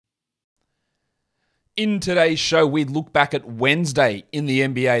In today's show, we look back at Wednesday in the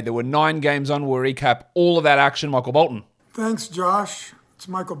NBA. There were 9 games on. We'll recap all of that action. Michael Bolton. Thanks, Josh. It's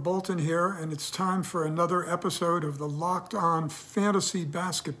Michael Bolton here, and it's time for another episode of the Locked On Fantasy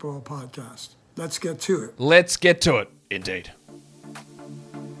Basketball Podcast. Let's get to it. Let's get to it, indeed.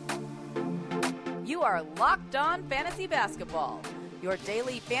 You are Locked On Fantasy Basketball, your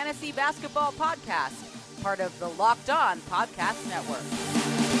daily fantasy basketball podcast, part of the Locked On Podcast Network.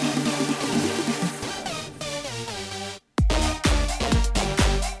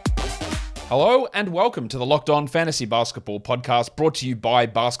 Hello and welcome to the Locked On Fantasy Basketball Podcast, brought to you by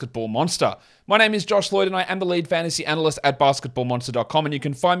Basketball Monster. My name is Josh Lloyd and I am the lead fantasy analyst at basketballmonster.com, and you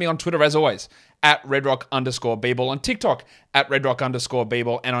can find me on Twitter as always at redrock_bball, on TikTok at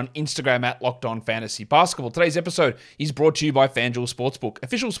redrock_bball, and on Instagram at Locked On Fantasy Basketball. Today's episode is brought to you by FanDuel Sportsbook,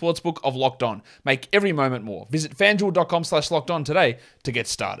 official sportsbook of Locked On. Make every moment more. Visit fanduel.com/lockedon today to get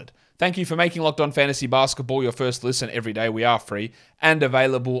started. Thank you for making Locked On Fantasy Basketball your first listen every day. We are free and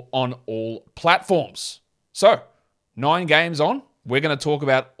available on all platforms. So, 9 games on. We're going to talk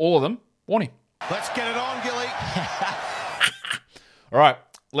about all of them. Warning. Let's get it on, Gilly. All right,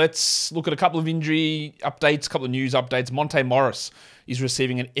 let's look at a couple of injury updates, a couple of news updates. Monte Morris is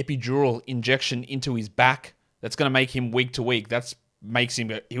receiving an epidural injection into his back. That's going to make him week to week.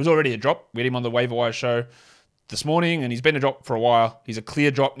 He was already a drop. We had him on the waiver wire show this morning, and he's been a drop for a while. He's a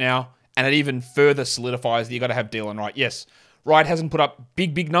clear drop now, and it even further solidifies that you got to have Dylan Wright. Yes, Wright hasn't put up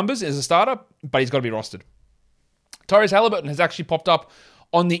big numbers as a starter, but he's got to be rostered. Tyrese Haliburton has actually popped up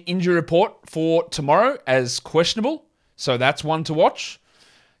on the injury report for tomorrow as questionable, so that's one to watch.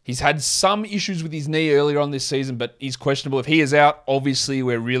 He's had some issues with his knee earlier on this season, but he's questionable. If he is out, obviously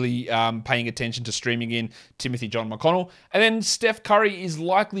we're really paying attention to streaming in Timothy John McConnell. And then Steph Curry is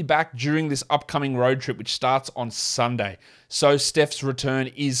likely back during this upcoming road trip, which starts on Sunday. So Steph's return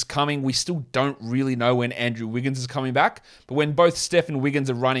is coming. We still don't really know when Andrew Wiggins is coming back, but when both Steph and Wiggins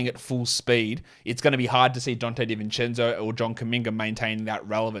are running at full speed, it's going to be hard to see Donte DiVincenzo or John Kuminga maintaining that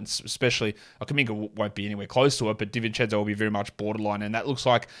relevance, especially Kuminga won't be anywhere close to it, but DiVincenzo will be very much borderline, and that looks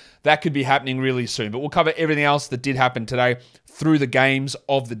like that could be happening really soon. But we'll cover everything else that did happen today through the games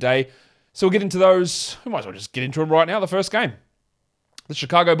of the day. So we'll get into those. We might as well just get into them right now. The first game. The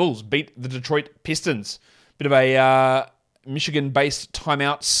Chicago Bulls beat the Detroit Pistons. Bit of a Michigan-based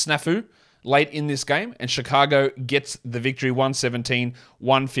timeout snafu late in this game, and Chicago gets the victory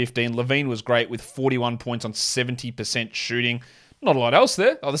 117-115. Levine was great with 41 points on 70% shooting. Not a lot else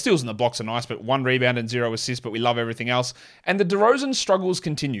there. The steals and the blocks are nice, but 1 rebound and 0 assists, but we love everything else. And the DeRozan struggles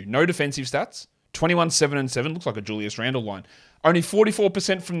continue. No defensive stats. 21-7-7. Looks like a Julius Randle line. Only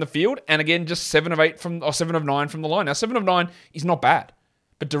 44% from the field, and again, just 7 of 9 from the line. Now, 7 of 9 is not bad,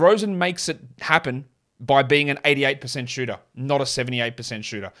 but DeRozan makes it happen by being an 88% shooter, not a 78%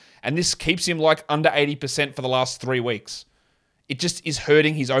 shooter. And this keeps him like under 80% for the last 3 weeks. It just is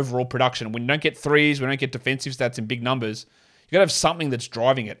hurting his overall production. When you don't get threes, when you don't get defensive stats in big numbers, you got to have something that's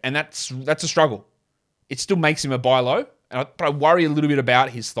driving it, and that's a struggle. It still makes him a buy low, but I worry a little bit about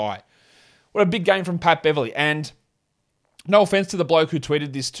his thigh. What a big game from Pat Beverly, and no offense to the bloke who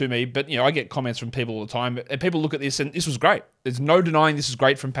tweeted this to me, but I get comments from people all the time, and people look at this, and this was great. There's no denying this is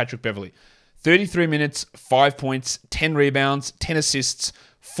great from Patrick Beverly. 33 minutes, 5 points, 10 rebounds, 10 assists,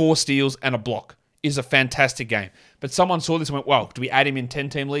 4 steals, and a block is a fantastic game. But someone saw this and went, well, do we add him in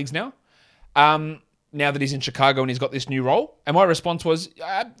 10-team leagues now? Now that he's in Chicago and he's got this new role? And my response was,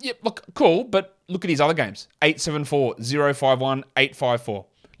 yeah, look, cool, but look at his other games. 8-7-4, 0-5-1, 8-5-4.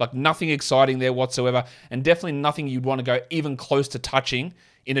 Like nothing exciting there whatsoever, and definitely nothing you'd want to go even close to touching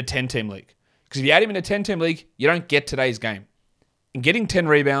in a 10-team league. Because if you add him in a 10-team league, you don't get today's game. And getting 10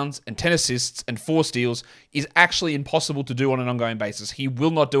 rebounds and 10 assists and 4 steals is actually impossible to do on an ongoing basis. He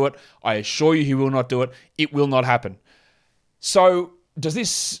will not do it. I assure you he will not do it. It will not happen. So does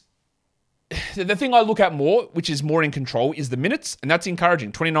this... The thing I look at more, which is more in control, is the minutes, and that's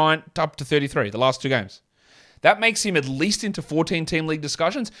encouraging. 29 up to 33, the last 2 games. That makes him at least into 14-team league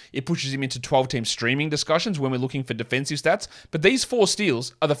discussions. It pushes him into 12-team streaming discussions when we're looking for defensive stats. But these 4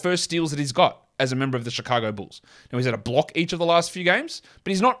 steals are the first steals that he's got as a member of the Chicago Bulls. Now, he's had a block each of the last few games,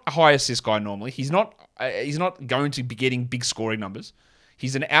 but he's not a high assist guy normally. He's not going to be getting big scoring numbers.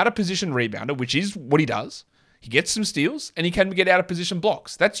 He's an out-of-position rebounder, which is what he does. He gets some steals, and he can get out-of-position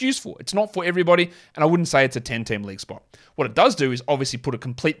blocks. That's useful. It's not for everybody, and I wouldn't say it's a 10-team league spot. What it does do is obviously put a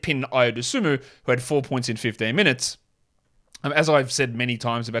complete pin on Ayo Dosunmu, who had 4 points in 15 minutes. As I've said many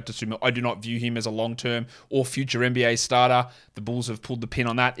times about Dosunmu, I do not view him as a long-term or future NBA starter. The Bulls have pulled the pin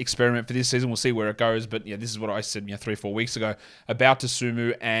on that experiment for this season. We'll see where it goes. But yeah, this is what I said 3 or 4 weeks ago about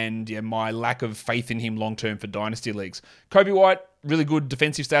Dosunmu and my lack of faith in him long-term for dynasty leagues. Kobe White, really good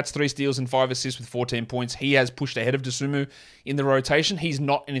defensive stats, 3 steals and 5 assists with 14 points. He has pushed ahead of Dosunmu in the rotation. He's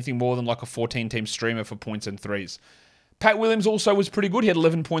not anything more than like a 14-team streamer for points and threes. Pat Williams also was pretty good. He had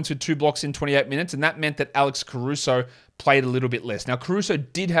 11 points with 2 blocks in 28 minutes, and that meant that Alex Caruso played a little bit less. Now, Caruso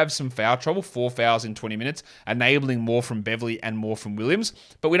did have some foul trouble, 4 fouls in 20 minutes, enabling more from Beverly and more from Williams,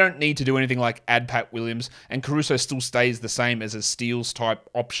 but we don't need to do anything like add Pat Williams, and Caruso still stays the same as a steals-type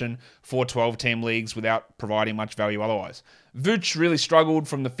option for 12-team leagues without providing much value otherwise. Vooch really struggled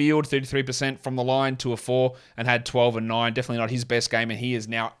from the field, 33% from the line to a 4, and had 12 and 9. Definitely not his best game, and he is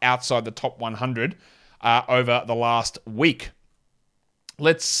now outside the top 100 over the last week.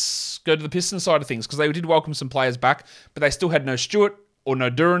 Let's go to the Pistons side of things, because they did welcome some players back, but they still had no Stewart or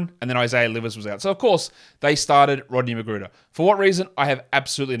no Duren, and then Isaiah Livers was out. So, of course, they started Rodney McGruder. For what reason? I have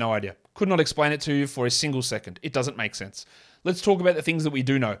absolutely no idea. Could not explain it to you for a single second. It doesn't make sense. Let's talk about the things that we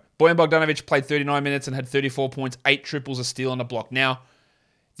do know. Bojan Bogdanovic played 39 minutes and had 34 points, 8 triples, a steal, and a block. Now,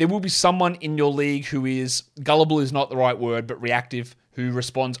 there will be someone in your league who is, gullible is not the right word, but reactive, who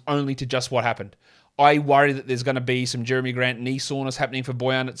responds only to just what happened. I worry that there's going to be some Jeremy Grant knee soreness happening for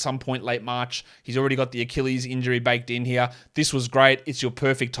Bojan at some point late March. He's already got the Achilles injury baked in here. This was great. It's your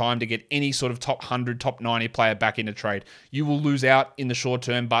perfect time to get any sort of top 100, top 90 player back in a trade. You will lose out in the short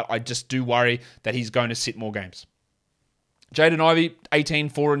term, but I just do worry that he's going to sit more games. Jaden Ivey, 18,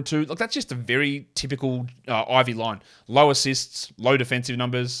 4 and 2. Look, that's just a very typical Ivey line. Low assists, low defensive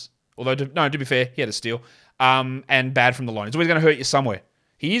numbers. Although, to be fair, he had a steal. And bad from the line. It's always going to hurt you somewhere.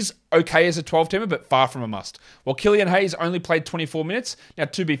 He is okay as a 12-teamer, but far from a must. While Killian Hayes only played 24 minutes. Now,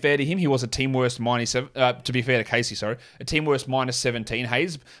 to be fair to him, he was a team worst to be fair to Casey, a team worst minus 17,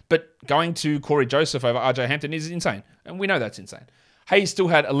 Hayes. But going to Corey Joseph over RJ Hampton is insane. And we know that's insane. Hayes still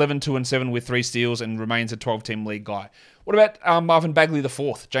had 11, 2 and 7 with 3 steals and remains a 12-team league guy. What about Marvin Bagley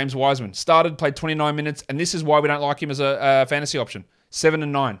IV? James Wiseman started, played 29 minutes, and this is why we don't like him as a fantasy option. 7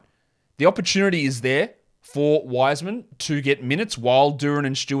 and 9. The opportunity is there for Wiseman to get minutes while Duren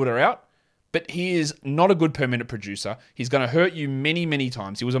and Stewart are out, but he is not a good per-minute producer. He's going to hurt you many, many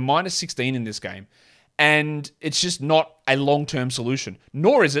times. He was a minus 16 in this game, and it's just not a long-term solution.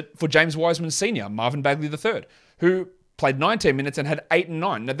 Nor is it for James Wiseman Sr., Marvin Bagley III, who played 19 minutes and had 8 and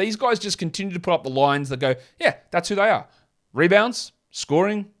 9. Now, these guys just continue to put up the lines that go, yeah, that's who they are. Rebounds,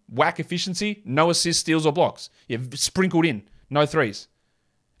 scoring, whack efficiency, no assists, steals, or blocks. You've sprinkled in, no threes.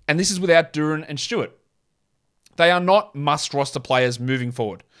 And this is without Duren and Stewart. They are not must-roster players moving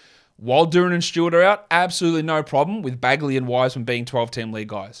forward. While Duren and Stewart are out, absolutely no problem with Bagley and Wiseman being 12-team league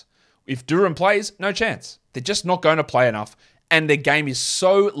guys. If Duren plays, no chance. They're just not going to play enough, and their game is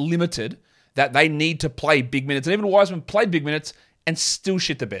so limited that they need to play big minutes. And even Wiseman played big minutes and still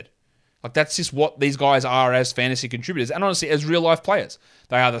shit the bed. Like, that's just what these guys are as fantasy contributors, and honestly, as real-life players.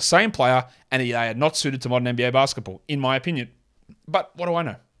 They are the same player, and they are not suited to modern NBA basketball, in my opinion. But what do I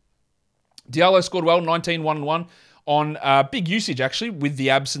know? Diallo scored well, 19, 1 and 1 on big usage, actually, with the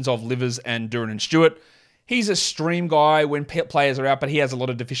absence of Livers and Duren and Stewart. He's a stream guy when players are out, but he has a lot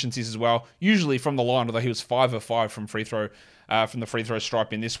of deficiencies as well, usually from the line, although he was 5 of 5 from the free throw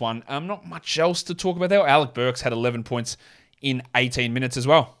stripe in this one. Not much else to talk about there. Alec Burks had 11 points in 18 minutes as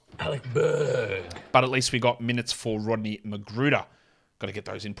well. Alec Burks. But at least we got minutes for Rodney McGruder. Got to get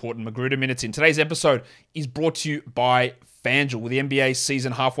those important McGruder minutes in. Today's episode is brought to you by FanDuel. With the NBA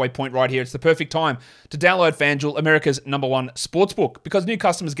season halfway point right here, it's the perfect time to download FanDuel, America's #1 sportsbook, because new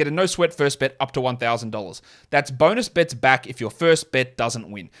customers get a no-sweat first bet up to $1,000. That's bonus bets back if your first bet doesn't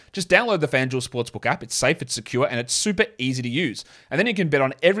win. Just download the FanDuel Sportsbook app. It's safe, it's secure, and it's super easy to use. And then you can bet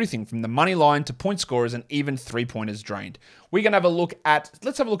on everything from the money line to point scorers and even three-pointers drained. Let's have a look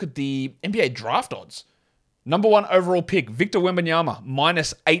at the NBA draft odds. #1 overall pick, Victor Wembanyama,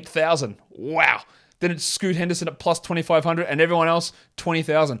 minus 8,000. Wow. Then it's Scoot Henderson at plus 2,500 and everyone else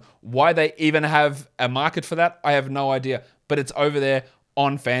 20,000. Why they even have a market for that, I have no idea. But it's over there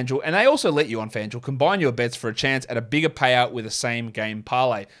on FanDuel. And they also let you on FanDuel combine your bets for a chance at a bigger payout with a same game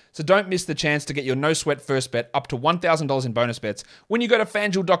parlay. So don't miss the chance to get your no sweat first bet up to $1,000 in bonus bets when you go to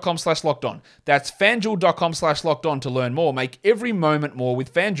FanDuel.com/lockedon. That's FanDuel.com/lockedon to learn more. Make every moment more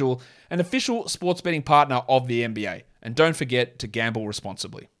with FanDuel, an official sports betting partner of the NBA. And don't forget to gamble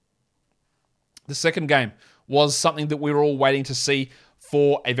responsibly. The second game was something that we were all waiting to see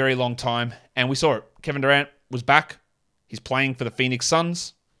for a very long time, and we saw it. Kevin Durant was back. He's playing for the Phoenix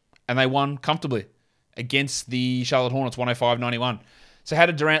Suns, and they won comfortably against the Charlotte Hornets, 105-91. So how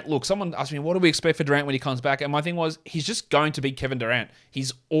did Durant look? Someone asked me, what do we expect for Durant when he comes back? And my thing was, he's just going to be Kevin Durant.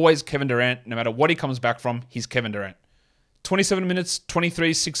 He's always Kevin Durant. No matter what he comes back from, he's Kevin Durant. 27 minutes,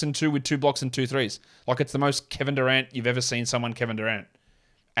 23, 6 and 2 with 2 blocks and 2 threes. Like, it's the most Kevin Durant you've ever seen someone Kevin Durant.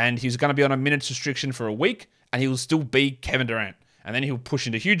 And he's going to be on a minutes restriction for a week, and he will still be Kevin Durant. And then he'll push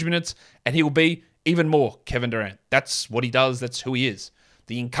into huge minutes, and he will be even more Kevin Durant. That's what he does. That's who he is.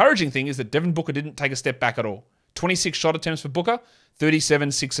 The encouraging thing is that Devin Booker didn't take a step back at all. 26 shot attempts for Booker,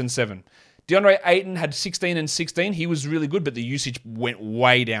 37, 6 and 7. DeAndre Ayton had 16 and 16. He was really good, but the usage went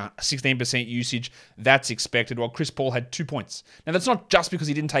way down. 16% usage, that's expected, while Chris Paul had 2 points. Now, that's not just because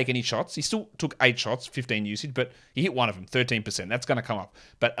he didn't take any shots. He still took 8 shots, 15 usage, but he hit one of them, 13%. That's going to come up.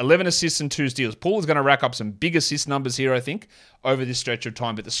 But 11 assists and 2 steals. Paul is going to rack up some big assist numbers here, I think, over this stretch of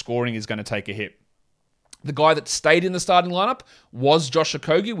time, but the scoring is going to take a hit. The guy that stayed in the starting lineup was Josh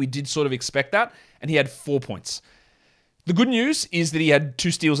Okogie. We did sort of expect that, and he had 4 points. The good news is that he had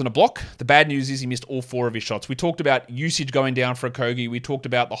 2 steals and a block. The bad news is he missed all 4 of his shots. We talked about usage going down for Okogie. We talked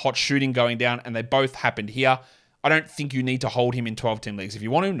about the hot shooting going down, and they both happened here. I don't think you need to hold him in 12-team leagues. If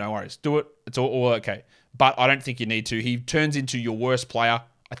you want to, no worries. Do it. It's all okay. But I don't think you need to. He turns into your worst player.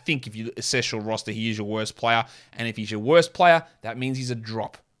 I think if you assess your roster, he is your worst player. And if he's your worst player, that means he's a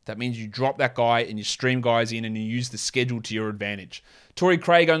drop. That means you drop that guy and you stream guys in and you use the schedule to your advantage. Torrey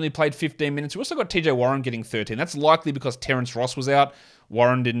Craig only played 15 minutes. We also got TJ Warren getting 13. That's likely because Terrence Ross was out.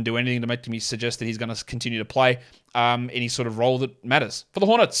 Warren didn't do anything to make me suggest that he's going to continue to play any sort of role that matters. For the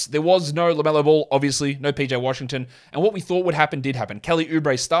Hornets, there was no LaMelo Ball, obviously, no PJ Washington. And what we thought would happen did happen. Kelly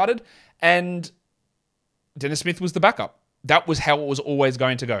Oubre started and Dennis Smith was the backup. That was how it was always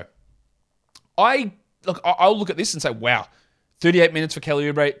going to go. I'll look at this and say, wow, 38 minutes for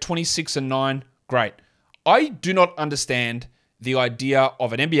Kelly Oubre, 26 and 9, great. I do not understand the idea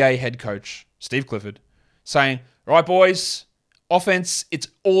of an NBA head coach, Steve Clifford, saying, all right, boys, offense, it's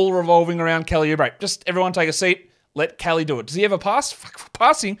all revolving around Kelly Oubre. Just everyone take a seat, let Kelly do it. Does he ever pass?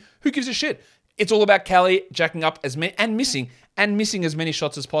 Passing, who gives a shit? It's all about Kelly jacking up as many and missing as many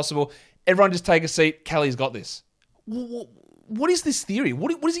shots as possible. Everyone just take a seat. Kelly's got this. What is this theory?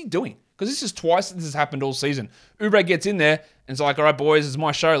 What is he doing? Because this is twice that this has happened all season. Oubre gets in there and it's like, all right, boys, it's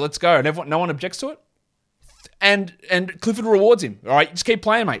my show. Let's go. And no one objects to it. And Clifford rewards him. All right, just keep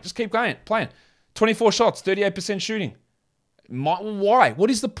playing, mate. Just keep playing. 24 shots, 38% shooting. Why? What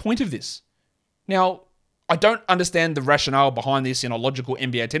is the point of this? Now, I don't understand the rationale behind this in a logical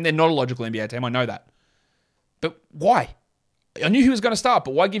NBA team. They're not a logical NBA team. I know that. But why? I knew he was going to start,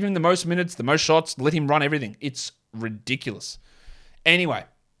 but why give him the most minutes, the most shots, let him run everything? It's ridiculous. Anyway,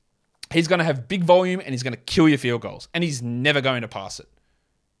 he's going to have big volume and he's going to kill your field goals. And he's never going to pass it.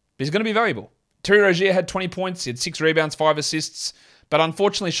 But he's going to be valuable. Terry Rozier had 20 points. He had 6 rebounds, 5 assists. But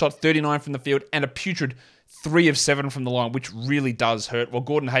unfortunately shot 39 from the field and a putrid 3 of 7 from the line, which really does hurt. Well,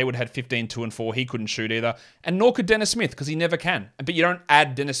 Gordon Hayward had 15, 2 and 4. He couldn't shoot either. And nor could Dennis Smith because he never can. But you don't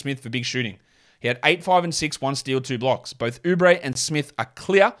add Dennis Smith for big shooting. He had 8, 5 and 6, 1 steal, 2 blocks. Both Oubre and Smith are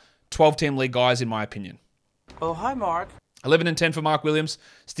clear 12-team league guys in my opinion. Oh, hi, Mark. 11 and 10 for Mark Williams.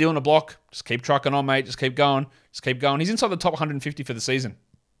 Steal and a block. Just keep trucking on, mate. Just keep going. He's inside the top 150 for the season.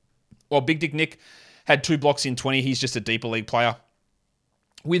 Well, Big Dick Nick had 2 blocks in 20. He's just a deeper league player.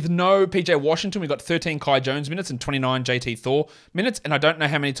 With no PJ Washington, we got 13 Kai Jones minutes and 29 JT Thor minutes. And I don't know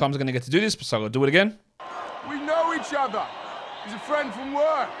how many times I'm going to get to do this, so I'll do it again. We know each other. He's a friend from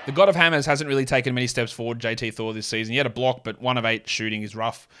work. The God of Hammers hasn't really taken many steps forward, JT Thor, this season. He had a block, but 1 of 8 shooting is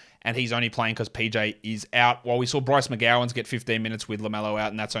rough. And he's only playing because PJ is out. While we saw Bryce McGowan's get 15 minutes with LaMelo out,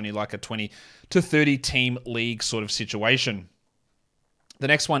 and that's only like a 20 to 30 team league sort of situation. The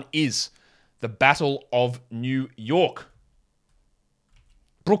next one is the Battle of New York.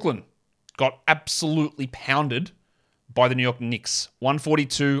 Brooklyn got absolutely pounded by the New York Knicks.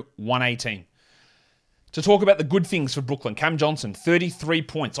 142-118. To talk about the good things for Brooklyn, Cam Johnson, 33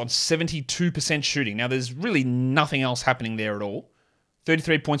 points on 72% shooting. Now, there's really nothing else happening there at all.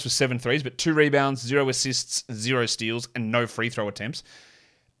 33 points with 7 threes, but 2 rebounds, 0 assists, 0 steals, and no free throw attempts.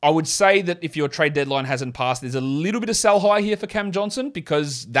 I would say that if your trade deadline hasn't passed, there's a little bit of sell high here for Cam Johnson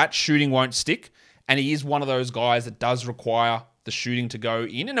because that shooting won't stick. And he is one of those guys that does require the shooting to go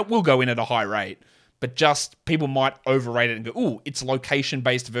in, and it will go in at a high rate. But just people might overrate it and go, ooh, it's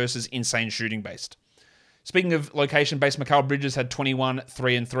location-based versus insane shooting-based. Speaking of location-based, Mikal Bridges had 21,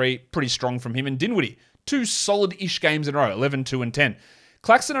 3 and 3. Pretty strong from him. And Dinwiddie, 2 solid-ish games in a row, 11, 2 and 10.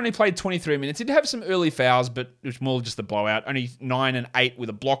 Claxton only played 23 minutes. He did have some early fouls, but it was more just a blowout. Only 9 and 8 with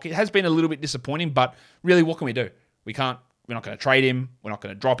a block. It has been a little bit disappointing, but really, what can we do? We're not going to trade him. We're not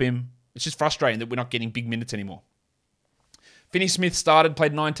going to drop him. It's just frustrating that we're not getting big minutes anymore. Finney Smith started,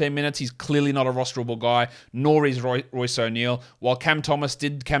 played 19 minutes. He's clearly not a rosterable guy, nor is Royce O'Neal. While Cam Thomas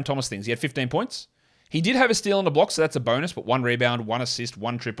did Cam Thomas things. He had 15 points. He did have a steal and a block, so that's a bonus, but 1 rebound, 1 assist,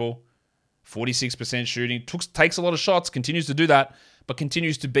 1 triple, 46% shooting. Takes a lot of shots, continues to do that, but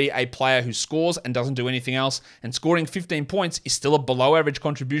continues to be a player who scores and doesn't do anything else. And scoring 15 points is still a below average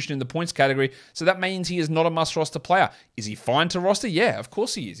contribution in the points category. So that means he is not a must roster player. Is he fine to roster? Yeah, of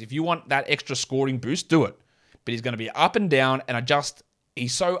course he is. If you want that extra scoring boost, do it. But he's going to be up and down, and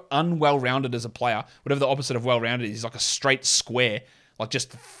he's so unwell-rounded as a player. Whatever the opposite of well-rounded is, he's like a straight square, like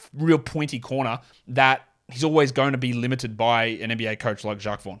just real pointy corner, that he's always going to be limited by an NBA coach like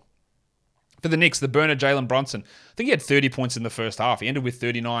Jacques Vaughn. For the Knicks, the burner Jalen Brunson, I think he had 30 points in the first half. He ended with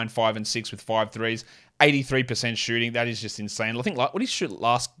 39, 5 and 6 with 5 threes, 83% shooting. That is just insane. I think what did he shoot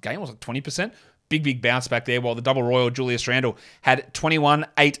last game? Was it 20%? Big bounce back there, while the double royal Julius Randle had 21,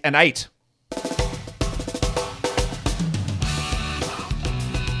 8 and 8.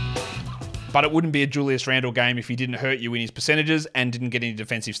 But it wouldn't be a Julius Randle game if he didn't hurt you in his percentages and didn't get any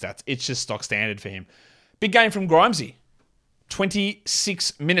defensive stats. It's just stock standard for him. Big game from Grimesy.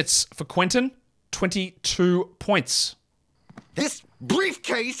 26 minutes for Quentin, 22 points. This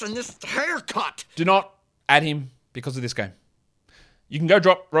briefcase and this haircut. Do not add him because of this game. You can go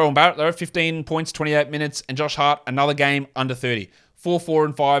drop Rowan Barrett, though. 15 points, 28 minutes. And Josh Hart, another game under 30. 4, 4,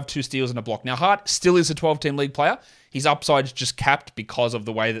 and 5, 2 steals and a block. Now, Hart still is a 12-team league player. His upside's just capped because of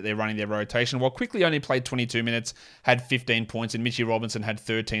the way that they're running their rotation. While Quickly only played 22 minutes, had 15 points, and Mitchie Robinson had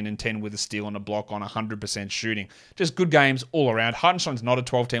 13 and 10 with a steal and a block on 100% shooting. Just good games all around. Hartenstein's not a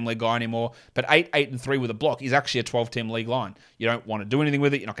 12-team league guy anymore, but 8, 8, and 3 with a block is actually a 12-team league line. You don't want to do anything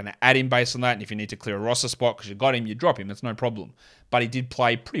with it. You're not going to add him based on that, and if you need to clear a roster spot because you got him, you drop him. That's no problem. But he did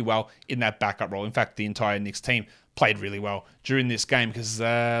play pretty well in that backup role. In fact, the entire Knicks team played really well during this game because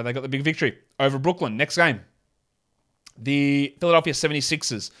they got the big victory over Brooklyn. Next game. The Philadelphia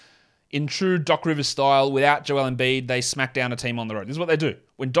 76ers, in true Doc Rivers style, without Joel Embiid, they smack down a team on the road. This is what they do.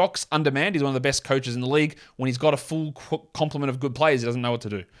 When Doc's undermanned, he's one of the best coaches in the league. When he's got a full complement of good players, he doesn't know what to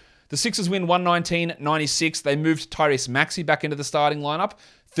do. The Sixers win 119-96. They moved Tyrese Maxey back into the starting lineup.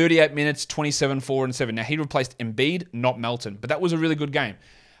 38 minutes, 27, 4, and 7. Now, he replaced Embiid, not Melton, but that was a really good game.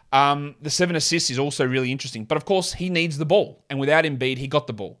 The 7 assists is also really interesting. But, of course, he needs the ball. And without Embiid, he got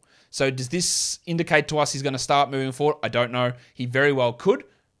the ball. So does this indicate to us he's going to start moving forward? I don't know. He very well could.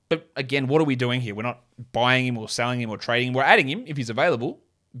 But again, what are we doing here? We're not buying him or selling him or trading him. We're adding him if he's available,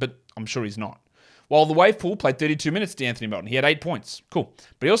 but I'm sure he's not. While the wave pool played 32 minutes to Anthony Melton. He had 8 points. Cool.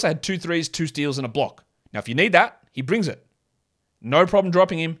 But he also had 2 threes, 2 steals, and a block. Now, if you need that, he brings it. No problem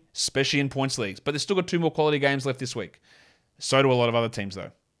dropping him, especially in points leagues. But they've still got 2 more quality games left this week. So do a lot of other teams,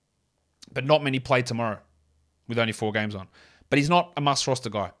 though. But not many play tomorrow with only 4 games on. But he's not a must-roster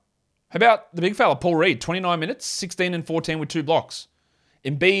guy. How about the big fella, Paul Reed? 29 minutes, 16 and 14 with 2 blocks.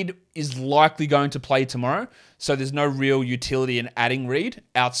 Embiid is likely going to play tomorrow, so there's no real utility in adding Reed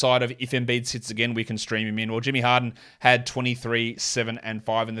outside of if Embiid sits again, we can stream him in. Well, Jimmy Harden had 23, 7 and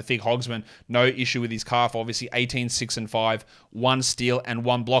 5, and the Thig Hogsman, no issue with his calf, obviously 18, 6 and 5, 1 steal and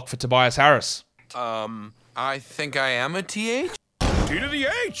 1 block for Tobias Harris. I think I am a TH? T to the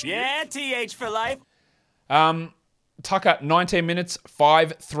H. Yeah, TH for life. Tucker, 19 minutes,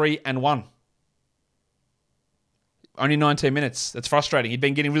 5, 3, and 1. Only 19 minutes. That's frustrating. He'd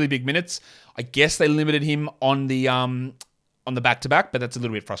been getting really big minutes. I guess they limited him on the back-to-back, but that's a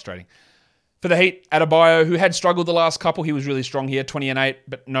little bit frustrating. For the Heat, Adebayo, who had struggled the last couple, he was really strong here, 20 and 8,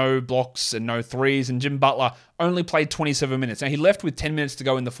 but no blocks and no threes. And Jim Butler only played 27 minutes. Now, he left with 10 minutes to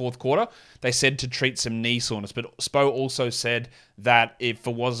go in the fourth quarter. They said to treat some knee soreness, but Spo also said that if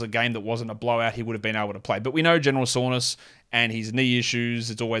it was a game that wasn't a blowout, he would have been able to play. But we know general soreness and his knee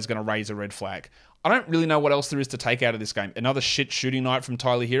issues, it's always going to raise a red flag. I don't really know what else there is to take out of this game. Another shit shooting night from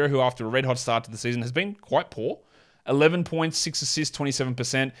Tyler Hero, who after a red-hot start to the season has been quite poor. 11 points, 6 assists,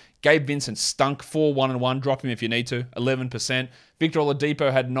 27%. Gabe Vincent stunk, 4, 1 and 1. Drop him if you need to, 11%. Victor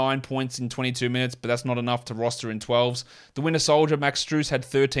Oladipo had 9 points in 22 minutes, but that's not enough to roster in 12s. The Winter Soldier, Max Strus, had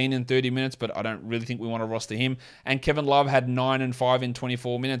 13 in 30 minutes, but I don't really think we want to roster him. And Kevin Love had 9 and 5 in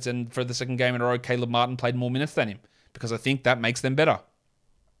 24 minutes, and for the second game in a row, Caleb Martin played more minutes than him, because I think that makes them better.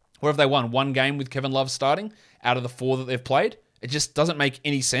 Where have they won? 1 game with Kevin Love starting out of the 4 that they've played? It just doesn't make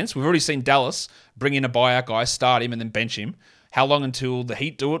any sense. We've already seen Dallas bring in a buyout guy, start him, and then bench him. How long until the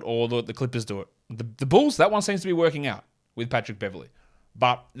Heat do it or the Clippers do it? The Bulls, that one seems to be working out with Patrick Beverley.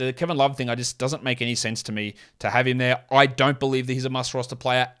 But the Kevin Love thing, just doesn't make any sense to me to have him there. I don't believe that he's a must-roster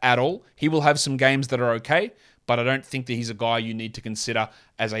player at all. He will have some games that are okay, but I don't think that he's a guy you need to consider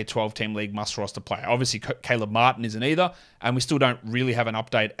as a 12-team league must-roster player. Obviously, Caleb Martin isn't either, and we still don't really have an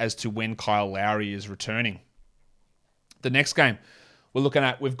update as to when Kyle Lowry is returning. The next game we're looking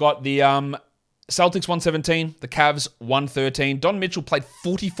at, we've got the Celtics 117, the Cavs 113. Don Mitchell played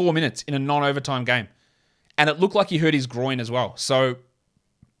 44 minutes in a non-overtime game, and it looked like he hurt his groin as well. So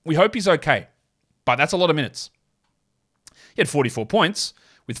we hope he's okay, but that's a lot of minutes. He had 44 points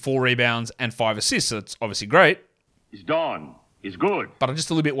with 4 rebounds and 5 assists, so that's obviously great. He's done. He's good. But I'm just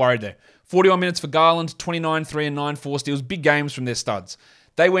a little bit worried there. 41 minutes for Garland, 29, 3 and 9, 4 steals. Big games from their studs.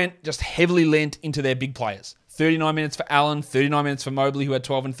 They went just heavily lent into their big players. 39 minutes for Allen, 39 minutes for Mobley, who had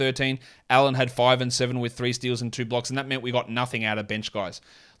 12 and 13. Allen had 5 and 7 with 3 steals and 2 blocks, and that meant we got nothing out of bench guys.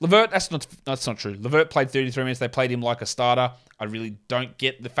 LeVert, that's not true. LeVert played 33 minutes. They played him like a starter. I really don't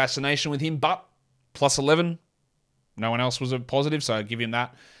get the fascination with him, but plus 11. No one else was a positive, so I give him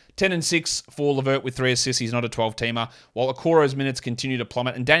that. 10 and 6 for LeVert with 3 assists. He's not a 12-teamer. While Okoro's minutes continue to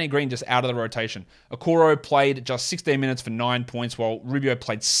plummet, and Danny Green just out of the rotation. Okoro played just 16 minutes for 9 points, while Rubio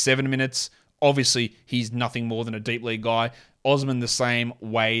played 7 minutes. Obviously, he's nothing more than a deep league guy. Osman the same.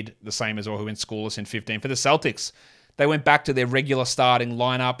 Wade the same as well, who went scoreless in 15. For the Celtics, they went back to their regular starting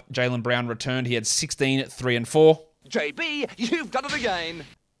lineup. Jaylen Brown returned. He had 16, 3 and 4. JB, you've done it again.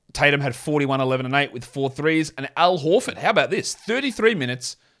 Tatum had 41, 11 and 8 with 4 threes. And Al Horford, how about this? 33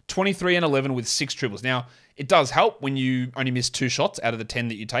 minutes, 23 and 11 with 6 triples. Now, it does help when you only miss 2 shots out of the 10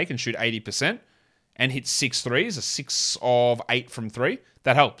 that you take and shoot 80% and hit 6 threes, a 6 of 8 from 3.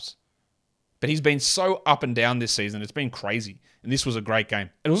 That helps. But he's been so up and down this season. It's been crazy. And this was a great game.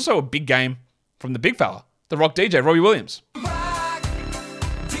 It was also a big game from the big fella, the Rock DJ, Robbie Williams.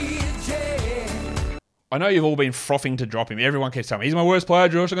 I know you've all been frothing to drop him. Everyone keeps telling me, he's my worst player,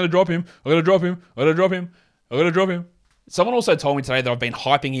 Josh. I'm going to drop him. I'm going to drop him. I'm going to drop him. I'm going to drop him. Someone also told me today that I've been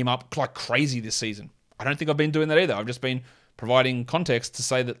hyping him up like crazy this season. I don't think I've been doing that either. I've just been providing context to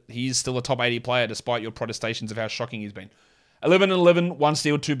say that he's still a top 80 player despite your protestations of how shocking he's been. 11 and 11, 1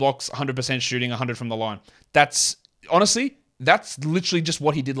 steal, 2 blocks, 100% shooting, 100 from the line. That's, honestly, that's literally just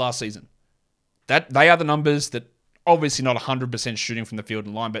what he did last season. They are the numbers that, obviously not 100% shooting from the field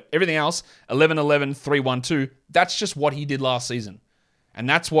and line, but everything else, 11, 11, 3, 1, 2, that's just what he did last season. And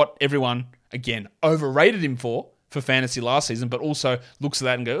that's what everyone, again, overrated him for fantasy last season, but also looks at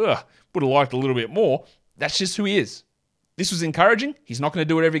that and go, ugh, would have liked a little bit more. That's just who he is. This was encouraging. He's not going to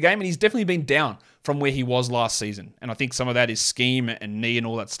do it every game, and he's definitely been down from where he was last season. And I think some of that is scheme and knee and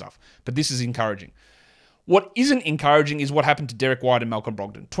all that stuff. But this is encouraging. What isn't encouraging is what happened to Derek White and Malcolm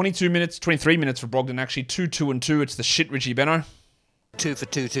Brogdon. 23 minutes for Brogdon, actually. 2, 2, and 2. It's the shit Richie Beno. 2 for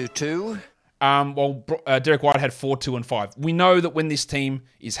 2, 2, 2. While Derek White had 4, 2, and 5. We know that when this team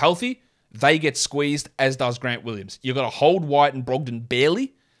is healthy, they get squeezed, as does Grant Williams. You've got to hold White and Brogdon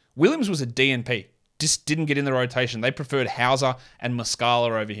barely. Williams was a DNP. Just didn't get in the rotation. They preferred Hauser and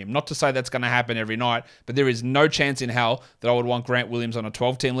Muscala over him. Not to say that's going to happen every night, but there is no chance in hell that I would want Grant Williams on a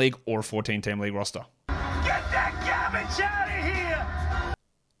 12-team league or a 14-team league roster. Get that garbage out of here!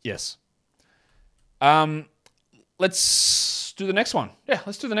 Yes. Let's do the next one. Yeah,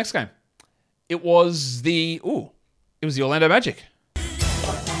 let's do the next game. It was the Orlando Magic.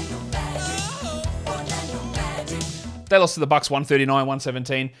 They lost to the Bucks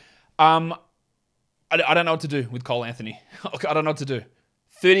 139-117. I don't know what to do with Cole Anthony. I don't know what to do.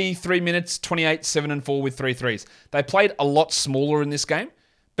 33 minutes, 28, 7 and 4 with 3 threes. They played a lot smaller in this game,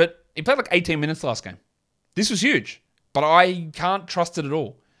 but he played like 18 minutes last game. This was huge, but I can't trust it at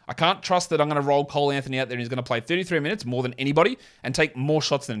all. I can't trust that I'm going to roll Cole Anthony out there and he's going to play 33 minutes more than anybody and take more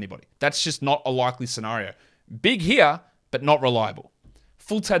shots than anybody. That's just not a likely scenario. Big here, but not reliable.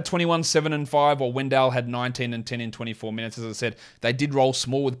 Fultz had 21, 7 and 5, while Wendell had 19 and 10 in 24 minutes. As I said, they did roll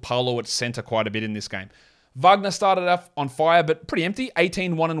small with Paolo at center quite a bit in this game. Wagner started off on fire, but pretty empty.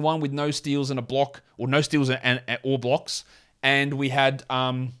 18, 1 and 1 with no steals and a block, or no steals or blocks. And we had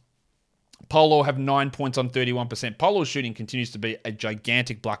Paolo have 9 points on 31%. Paolo's shooting continues to be a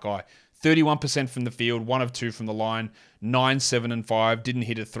gigantic black eye. 31% from the field, 1 of 2 from the line, 9, 7 and 5, didn't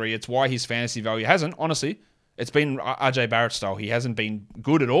hit a 3. It's why his fantasy value hasn't, honestly. It's been RJ Barrett style. He hasn't been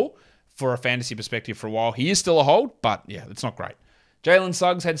good at all for a fantasy perspective for a while. He is still a hold, but yeah, it's not great. Jalen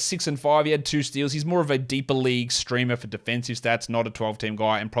Suggs had 6 and 5. He had 2 steals. He's more of a deeper league streamer for defensive stats, not a 12-team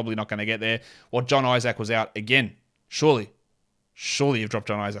guy, and probably not going to get there. While John Isaac was out again. Surely you've dropped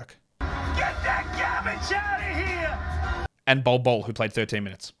John Isaac. Get that garbage out of here! And Bol, who played 13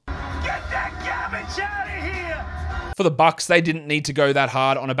 minutes. Get that garbage out of here! For the Bucks, they didn't need to go that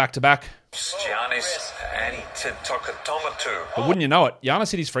hard on a back-to-back. Giannis Antetokounmpo. But wouldn't you know it,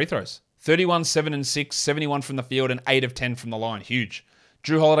 Giannis hit his free throws. 31, 7 and 6, 71 from the field, and 8 of 10 from the line. Huge.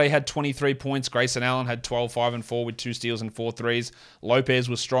 Drew Holiday had 23 points. Grayson Allen had 12, 5 and 4 with 2 steals and 4 threes. Lopez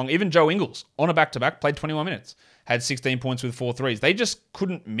was strong. Even Joe Ingles, on a back-to-back, played 21 minutes. Had 16 points with 4 threes. They just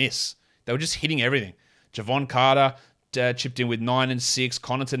couldn't miss. They were just hitting everything. Javon Carter chipped in with 9 and 6.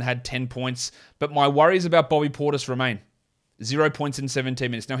 Connaughton had 10 points. But my worries about Bobby Portis remain. 0 points in 17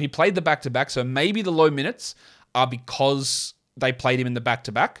 minutes. Now, he played the back-to-back, so maybe the low minutes are because they played him in the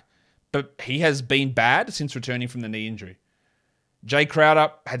back-to-back. But he has been bad since returning from the knee injury. Jay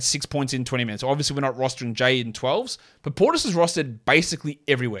Crowder had 6 points in 20 minutes. Obviously, we're not rostering Jay in 12s, but Portis is rostered basically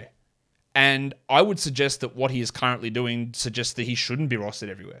everywhere. And I would suggest that what he is currently doing suggests that he shouldn't be rostered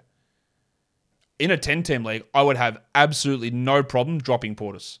everywhere. In a 10-team league, I would have absolutely no problem dropping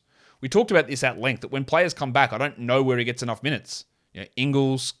Portis. We talked about this at length, that when players come back, I don't know where he gets enough minutes.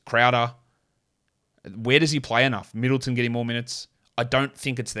 Ingles, Crowder, where does he play enough? Middleton getting more minutes? I don't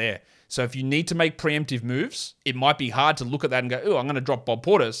think it's there. So if you need to make preemptive moves, it might be hard to look at that and go, oh, I'm going to drop Bob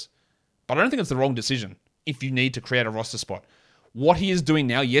Portis. But I don't think it's the wrong decision if you need to create a roster spot. What he is doing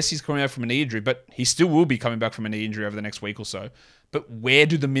now, yes, he's coming back from a knee injury, but he still will be coming back from a knee injury over the next week or so. But where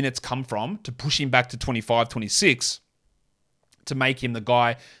do the minutes come from to push him back to 25, 26 to make him the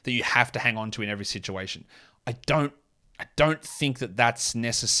guy that you have to hang on to in every situation? I don't think that that's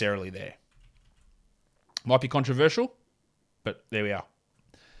necessarily there. Might be controversial, but there we are.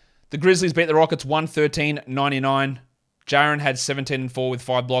 The Grizzlies beat the Rockets 113-99. Jaren had 17-4 with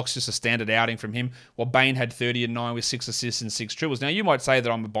 5 blocks, just a standard outing from him, while Bane had 30-9 with 6 assists and 6 triples. Now, you might say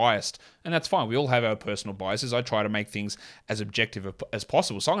that I'm biased, and that's fine. We all have our personal biases. I try to make things as objective as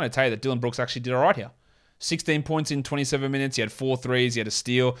possible. So I'm going to tell you that Dylan Brooks actually did all right here. 16 points in 27 minutes. He had 4 threes. He had a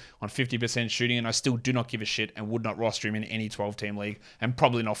steal on 50% shooting, and I still do not give a shit and would not roster him in any 12-team league, and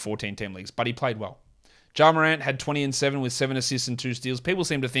probably not 14-team leagues, but he played well. Ja Morant had 20-7 with 7 assists and 2 steals. People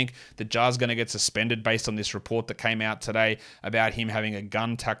seem to think that Ja's going to get suspended based on this report that came out today about him having a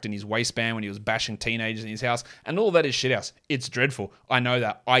gun tucked in his waistband when he was bashing teenagers in his house. And all that is shithouse. It's dreadful. I know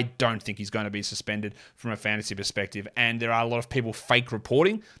that. I don't think he's going to be suspended from a fantasy perspective. And there are a lot of people fake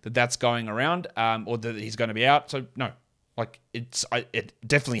reporting that that's going around or that he's going to be out. So, no. It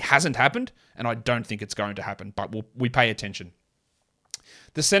definitely hasn't happened, and I don't think it's going to happen. But we pay attention.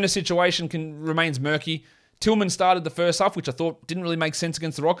 The center situation remains murky. Tillman started the first half, which I thought didn't really make sense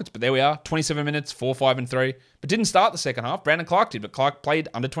against the Rockets, but there we are, 27 minutes, 4, 5, and 3. But didn't start the second half. Brandon Clark did, but Clark played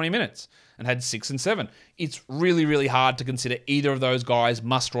under 20 minutes and had 6 and 7. It's really, really hard to consider either of those guys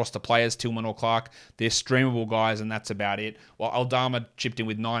must roster players, Tillman or Clark. They're streamable guys, and that's about it. While Aldama chipped in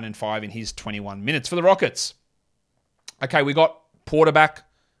with 9 and 5 in his 21 minutes for the Rockets. Okay, we got Porter back.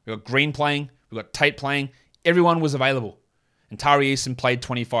 We got Green playing. We got Tate playing. Everyone was available. And Tari Eason played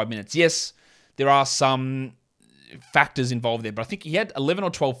 25 minutes. Yes, there are some factors involved there, but I think he had 11 or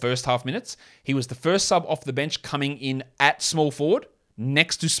 12 first half minutes. He was the first sub off the bench coming in at small forward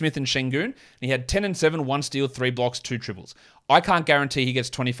next to Smith and Şengün. And he had 10 and 7, 1 steal, 3 blocks, 2 triples. I can't guarantee he gets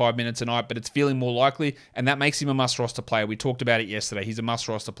 25 minutes a night, but it's feeling more likely, and that makes him a must-roster player. We talked about it yesterday. He's a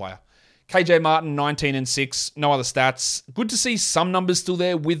must-roster player. KJ Martin, 19 and 6, no other stats. Good to see some numbers still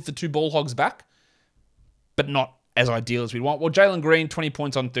there with the 2 ball hogs back, but not as ideal as we want. Well, Jalen Green, 20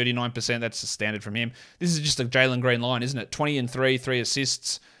 points on 39%. That's the standard from him. This is just a Jalen Green line, isn't it? 20 and 3, 3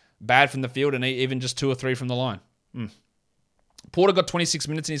 assists, bad from the field, and even just 2 or 3 from the line. Porter got 26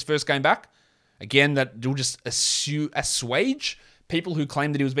 minutes in his first game back. Again, that will just assuage people who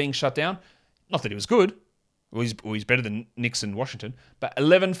claim that he was being shut down. Not that he was good. Well, he's better than Knicks and Washington. But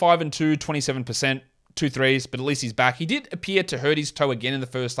 11, 5 and 2, 27%, 2 threes, but at least he's back. He did appear to hurt his toe again in the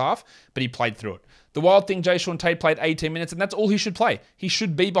first half, but he played through it. The wild thing, Jae'Sean Tate played 18 minutes, and that's all he should play. He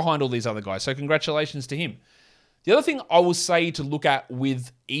should be behind all these other guys, so congratulations to him. The other thing I will say to look at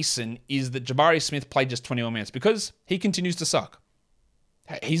with Eason is that Jabari Smith played just 21 minutes because he continues to suck.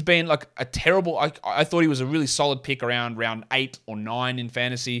 He's been like a terrible... I thought he was a really solid pick around round 8 or 9 in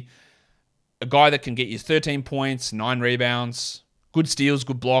fantasy. A guy that can get you 13 points, 9 rebounds, good steals,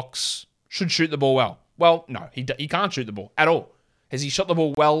 good blocks, should shoot the ball well. Well, no, he can't shoot the ball at all. Has he shot the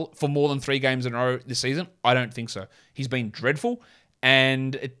ball well for more than 3 games in a row this season? I don't think so. He's been dreadful,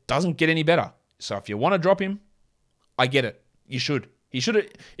 and it doesn't get any better. So if you want to drop him, I get it. You should. You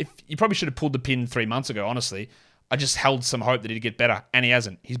probably should have pulled the pin 3 months ago, honestly. I just held some hope that he'd get better, and he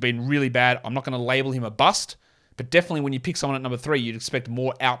hasn't. He's been really bad. I'm not going to label him a bust, but definitely when you pick someone at number 3, you'd expect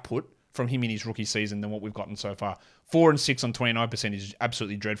more output from him in his rookie season than what we've gotten so far. 4 and 6 on 29% is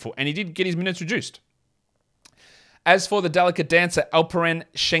absolutely dreadful, and he did get his minutes reduced. As for the delicate dancer, Alperen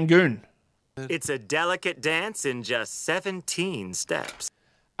Şengün. It's a delicate dance in just 17 steps.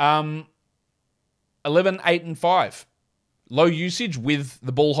 11, 8, and 5. Low usage with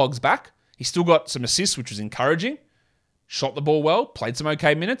the ball hogs back. He still got some assists, which was encouraging. Shot the ball well, played some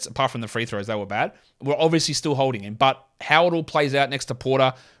okay minutes, apart from the free throws, they were bad. We're obviously still holding him, but how it all plays out next to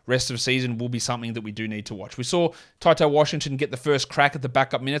Porter rest of the season will be something that we do need to watch. We saw Tyto Washington get the first crack at the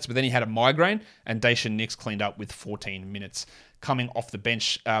backup minutes, but then he had a migraine, and Daishen Nix cleaned up with 14 minutes coming off the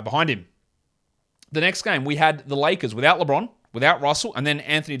bench behind him. The next game, we had the Lakers without LeBron, without Russell, and then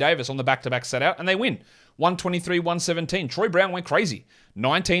Anthony Davis on the back-to-back set out, and they win. 123, 117. Troy Brown went crazy.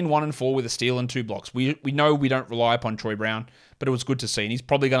 19, 1-4 with a steal and 2 blocks. We know we don't rely upon Troy Brown, but it was good to see. And he's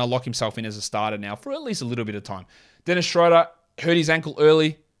probably going to lock himself in as a starter now for at least a little bit of time. Dennis Schroeder hurt his ankle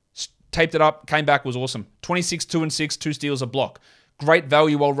early, taped it up, came back, was awesome. 26, 2-6, 2 steals, a block. Great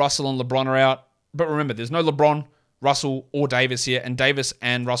value while Russell and LeBron are out. But remember, there's no LeBron, Russell, or Davis here. And Davis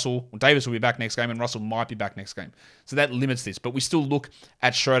and Russell, Davis will be back next game and Russell might be back next game. So that limits this. But we still look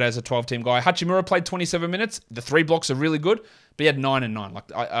at Schroeder as a 12-team guy. Hachimura played 27 minutes. The 3 blocks are really good, but he had 9 and 9.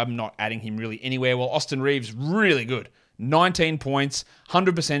 I'm not adding him really anywhere. Well, Austin Reeves, really good. 19 points,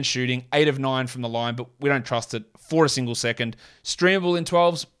 100% shooting, 8 of 9 from the line, but we don't trust it for a single second. Streamable in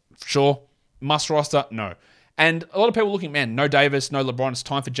 12s, sure. Must roster, no. And a lot of people looking, man, no Davis, no LeBron. It's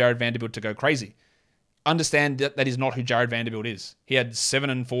time for Jared Vanderbilt to go crazy. Understand that is not who Jared Vanderbilt is. He had 7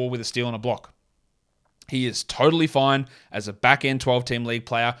 and 4 with a steal and a block. He is totally fine as a back-end 12-team league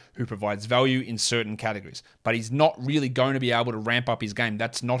player who provides value in certain categories. But he's not really going to be able to ramp up his game.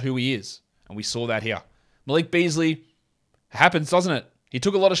 That's not who he is. And we saw that here. Malik Beasley, happens, doesn't it? He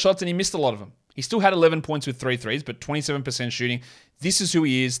took a lot of shots and he missed a lot of them. He still had 11 points with 3 threes, but 27% shooting. This is who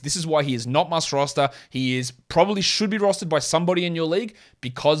he is. This is why he is not must roster. He is probably should be rostered by somebody in your league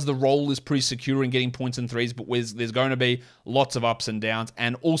because the role is pretty secure in getting points and threes, but there's going to be lots of ups and downs.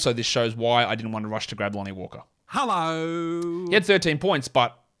 And also this shows why I didn't want to rush to grab Lonnie Walker. Hello. He had 13 points,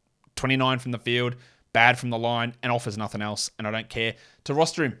 but 29 from the field, bad from the line, and offers nothing else. And I don't care to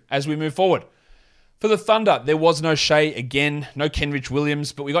roster him as we move forward. For the Thunder, there was no Shea again, no Kenrich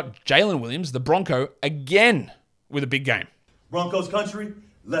Williams, but we got Jalen Williams, the Bronco, again with a big game. Broncos country,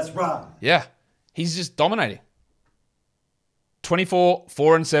 let's ride. Yeah, he's just dominating. 24,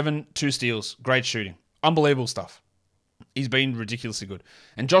 4-7, 2 steals, great shooting. Unbelievable stuff. He's been ridiculously good.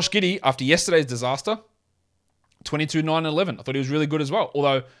 And Josh Giddey, after yesterday's disaster, 22, 9, 11. I thought he was really good as well,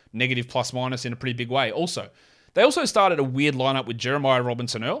 although negative plus minus in a pretty big way. They also started a weird lineup with Jeremiah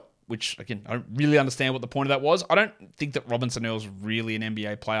Robinson-Earl, which, again, I don't really understand what the point of that was. I don't think that Robinson-Earl's really an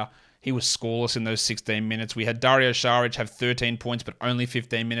NBA player. He was scoreless in those 16 minutes. We had Dario Saric have 13 points, but only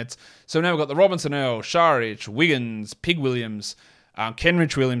 15 minutes. So now we've got the Robinson-Earl, Saric, Wiggins, Pig Williams,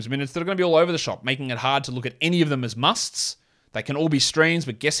 Kenrich Williams minutes that are going to be all over the shop, making it hard to look at any of them as musts. They can all be streams,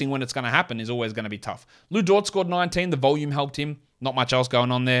 but guessing when it's going to happen is always going to be tough. Lou Dort scored 19. The volume helped him. Not much else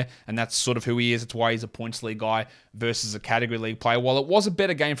going on there, and that's sort of who he is. It's why he's a points league guy versus a category league player. While it was a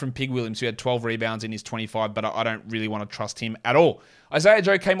better game from Pig Williams, who had 12 rebounds in his 25, but I don't really want to trust him at all. Isaiah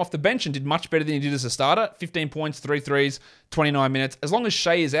Joe came off the bench and did much better than he did as a starter. 15 points, 3 threes, 29 minutes. As long as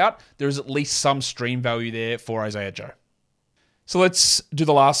Shea is out, there is at least some stream value there for Isaiah Joe. So let's do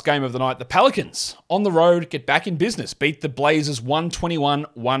the last game of the night. The Pelicans, on the road, get back in business. Beat the Blazers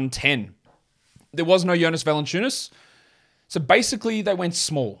 121-110. There was no Jonas Valanciunas. So basically, they went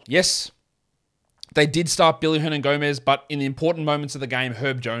small. Yes, they did start Billy Hernan-Gomez, but in the important moments of the game,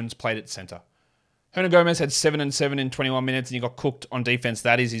 Herb Jones played at center. Hernan-Gomez had 7 and 7 in 21 minutes, and he got cooked on defense.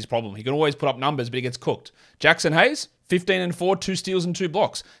 That is his problem. He can always put up numbers, but he gets cooked. Jackson Hayes, 15 and 4, 2 steals and 2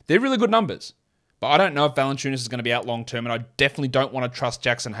 blocks. They're really good numbers. But I don't know if Valanciunas is going to be out long term, and I definitely don't want to trust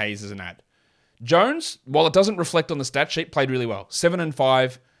Jackson Hayes as an ad. Jones, while it doesn't reflect on the stat sheet, played really well. 7 and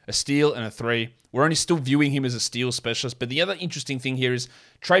 5, a steal and a 3. We're only still viewing him as a steal specialist. But the other interesting thing here is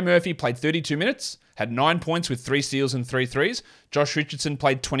Trey Murphy played 32 minutes, had 9 points with 3 steals and 3 threes. Josh Richardson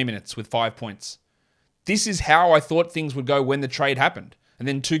played 20 minutes with 5 points. This is how I thought things would go when the trade happened. And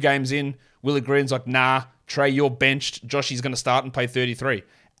then 2 games in, Willie Green's like, nah, Trey, you're benched. Joshy's going to start and play 33.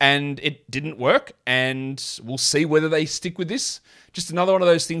 And it didn't work, and we'll see whether they stick with this. Just another one of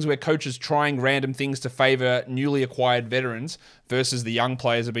those things where coaches trying random things to favor newly acquired veterans versus the young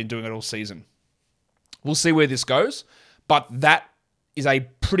players have been doing it all season. We'll see where this goes, but that is a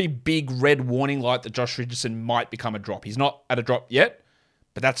pretty big red warning light that Josh Richardson might become a drop. He's not at a drop yet,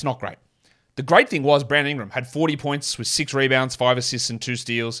 but that's not great. The great thing was Brandon Ingram had 40 points with 6 rebounds, 5 assists, and 2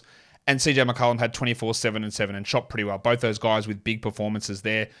 steals. And CJ McCollum had 24, 7 and 7 and shot pretty well. Both those guys with big performances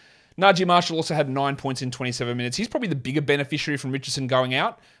there. Najee Marshall also had 9 points in 27 minutes. He's probably the bigger beneficiary from Richardson going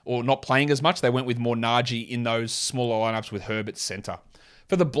out or not playing as much. They went with more Najee in those smaller lineups with Herb at center.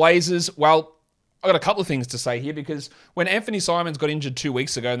 For the Blazers, well, I got a couple of things to say here because when Anthony Simons got injured 2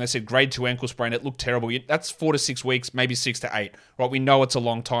 weeks ago and they said grade 2 ankle sprain, it looked terrible. That's 4 to 6 weeks, maybe 6 to 8. Right? We know it's a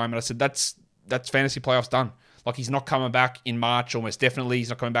long time. And I said, that's fantasy playoffs done. Like, he's not coming back in March, almost definitely. He's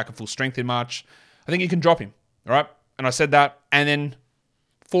not coming back at full strength in March. I think you can drop him, all right? And I said that, and then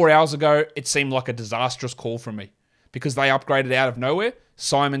 4 hours ago, it seemed like a disastrous call from me because they upgraded out of nowhere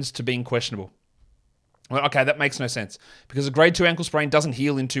Simons to being questionable. Well, okay, that makes no sense because a grade 2 ankle sprain doesn't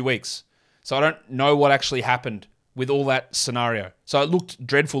heal in 2 weeks. So I don't know what actually happened with all that scenario. So it looked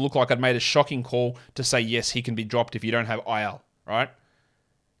dreadful, looked like I'd made a shocking call to say, yes, he can be dropped if you don't have IL, right?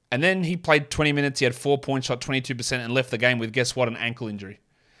 And then he played 20 minutes, he had 4 points, shot 22%, and left the game with, guess what, an ankle injury.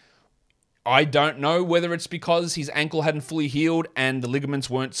 I don't know whether it's because his ankle hadn't fully healed and the ligaments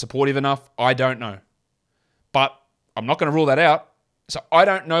weren't supportive enough. I don't know. But I'm not going to rule that out. So I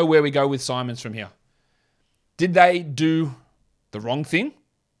don't know where we go with Simons from here. Did they do the wrong thing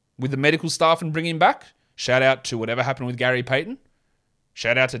with the medical staff and bring him back? Shout out to whatever happened with Gary Payton.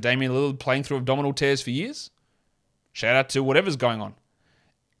 Shout out to Damian Lillard playing through abdominal tears for years. Shout out to whatever's going on.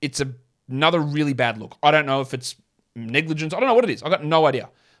 It's another really bad look. I don't know if it's negligence. I don't know what it is. I got no idea.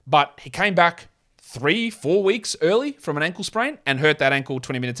 But he came back 3-4 weeks early from an ankle sprain and hurt that ankle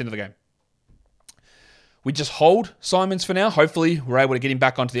 20 minutes into the game. We just hold Simons for now. Hopefully, we're able to get him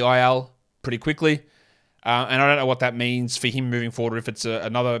back onto the IL pretty quickly. And I don't know what that means for him moving forward. If it's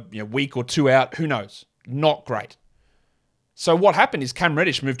another week or two out, who knows? Not great. So what happened is Cam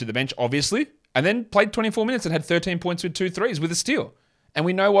Reddish moved to the bench, obviously, and then played 24 minutes and had 13 points with 2 threes with a steal. And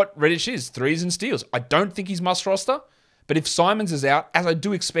we know what Reddish is, threes and steals. I don't think he's must roster, but if Simons is out, as I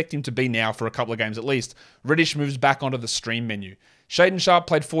do expect him to be now for a couple of games at least, Reddish moves back onto the stream menu. Shaden Sharp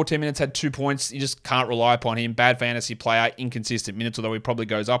played 14 minutes, had 2 points. You just can't rely upon him. Bad fantasy player, inconsistent minutes, although he probably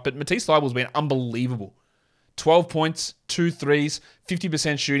goes up. But Matisse Thybulle's been unbelievable. 12 points, 2 threes,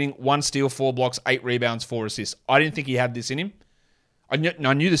 50% shooting, 1 steal, 4 blocks, 8 rebounds, 4 assists. I didn't think he had this in him. I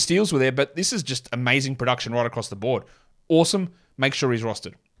knew the steals were there, but this is just amazing production right across the board. Awesome. Make sure he's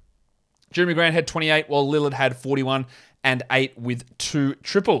rostered. Jeremy Grant had 28, while Lillard had 41 and 8 with 2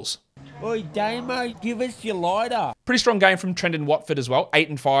 triples. Oi, Damo, give us your lighter. Pretty strong game from Trendon Watford as well. 8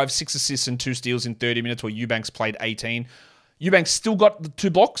 and 5, 6 assists and 2 steals in 30 minutes, while Eubanks played 18. Eubanks still got the 2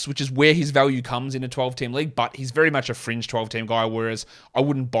 blocks, which is where his value comes in a 12-team league, but he's very much a fringe 12-team guy, whereas I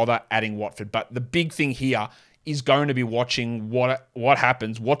wouldn't bother adding Watford. But the big thing here is going to be watching what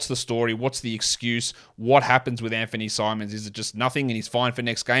happens, what's the story, what's the excuse, what happens with Anthony Simons. Is it just nothing and he's fine for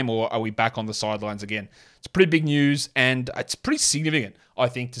next game, or are we back on the sidelines again? It's pretty big news, and it's pretty significant, I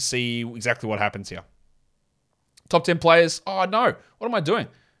think, to see exactly what happens here. Top 10 players. Oh, no. What am I doing?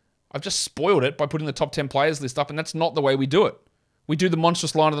 I've just spoiled it by putting the top 10 players list up, and that's not the way we do it. We do the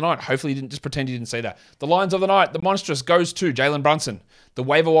monstrous line of the night. Hopefully you didn't just pretend you didn't see that. The lines of the night, the monstrous goes to Jalen Brunson. The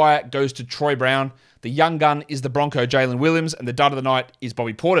waiver wire goes to Troy Brown. The young gun is the Bronco Jalen Williams, and the dud of the night is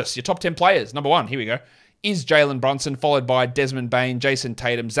Bobby Portis. Your top 10 players, number 1, here we go, is Jalen Brunson, followed by Desmond Bain, Jason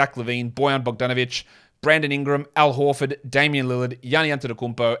Tatum, Zach LaVine, Bojan Bogdanovic, Brandon Ingram, Al Horford, Damian Lillard, Giannis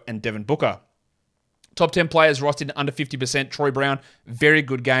Antetokounmpo, and Devin Booker. Top 10 players rostered under 50%. Troy Brown, very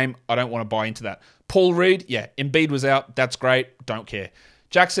good game. I don't want to buy into that. Paul Reed, yeah, Embiid was out. That's great. Don't care.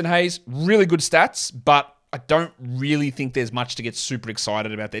 Jackson Hayes, really good stats, but I don't really think there's much to get super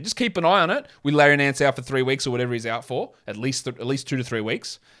excited about there. Just keep an eye on it. With Larry Nance out for 3 weeks or whatever he's out for, at least 2 to 3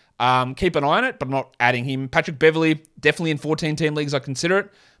 weeks. Keep an eye on it, but I'm not adding him. Patrick Beverley, definitely in 14-team leagues, I consider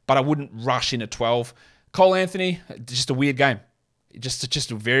it, but I wouldn't rush in at 12. Cole Anthony, just a weird game.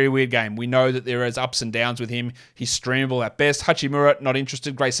 Just a very weird game. We know that there is ups and downs with him. He's streamable at best. Hachimura, not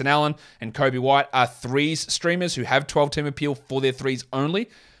interested. Grayson Allen and Kobe White are threes streamers who have 12-team appeal for their threes only.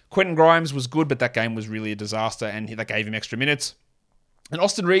 Quentin Grimes was good, but that game was really a disaster, and that gave him extra minutes. And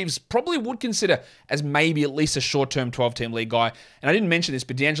Austin Reeves probably would consider as maybe at least a short-term 12-team league guy. And I didn't mention this,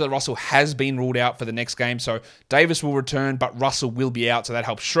 but D'Angelo Russell has been ruled out for the next game. So Davis will return, but Russell will be out. So that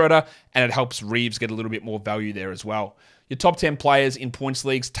helps Schroeder, and it helps Reeves get a little bit more value there as well. Your top 10 players in points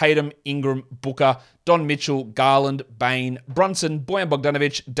leagues: Tatum, Ingram, Booker, Don Mitchell, Garland, Bain, Brunson, Bojan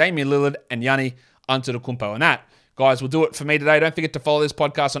Bogdanovic, Damian Lillard, and Giannis Antetokounmpo. And that, guys, will do it for me today. Don't forget to follow this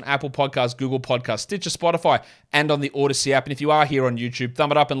podcast on Apple Podcasts, Google Podcasts, Stitcher, Spotify, and on the Odyssey app. And if you are here on YouTube,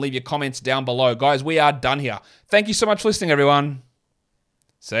 thumb it up and leave your comments down below. Guys, we are done here. Thank you so much for listening, everyone.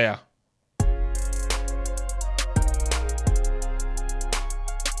 See ya.